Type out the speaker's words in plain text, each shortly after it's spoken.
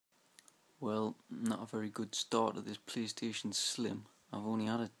Well, not a very good start to this PlayStation Slim. I've only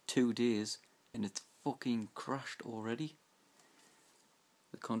had it 2 days and it's fucking crashed already.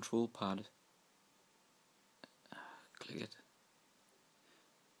 The control pad. Click it.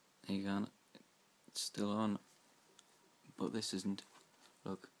 There you go. It's still on. But this isn't.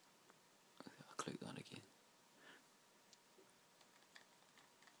 Look. I'll click that again.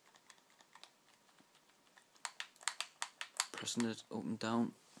 Pressing it up and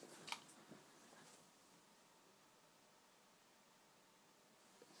down.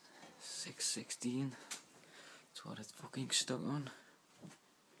 $6.16. That's what it's fucking stuck on.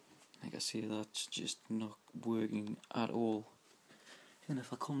 Like I say, that's just not working at all. And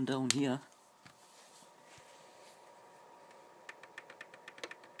if I come down here,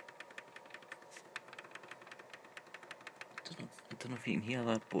 I don't know if you can hear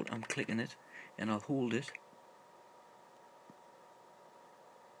that, but I'm clicking it and I'll hold it.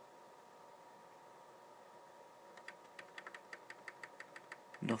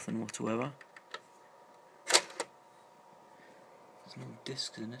 Nothing whatsoever. There's no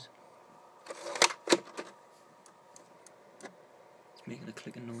discs in it. It's making a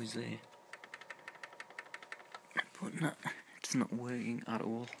clicking noise there. But no, it's not working at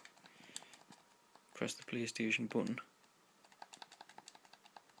all. Press the PlayStation button.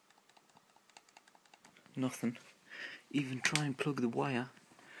 Nothing. Even try and plug the wire.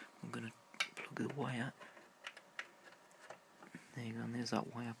 I'm gonna plug the wire. There you go, and there's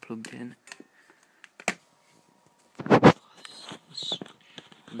that wire plugged in. Oh, this is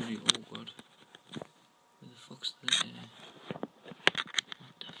really awkward. Where the fuck's the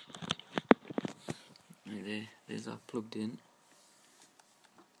what the fuck? Right there's that plugged in.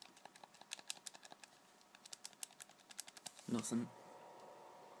 Nothing.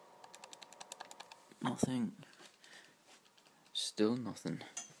 Nothing. Still nothing.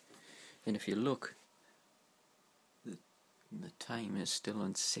 And if you look, the time is still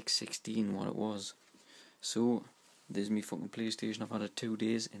on 6:16 what it was. So there's me fucking PlayStation. I've had it 2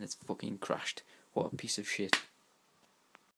 days and it's fucking crashed. What a piece of shit.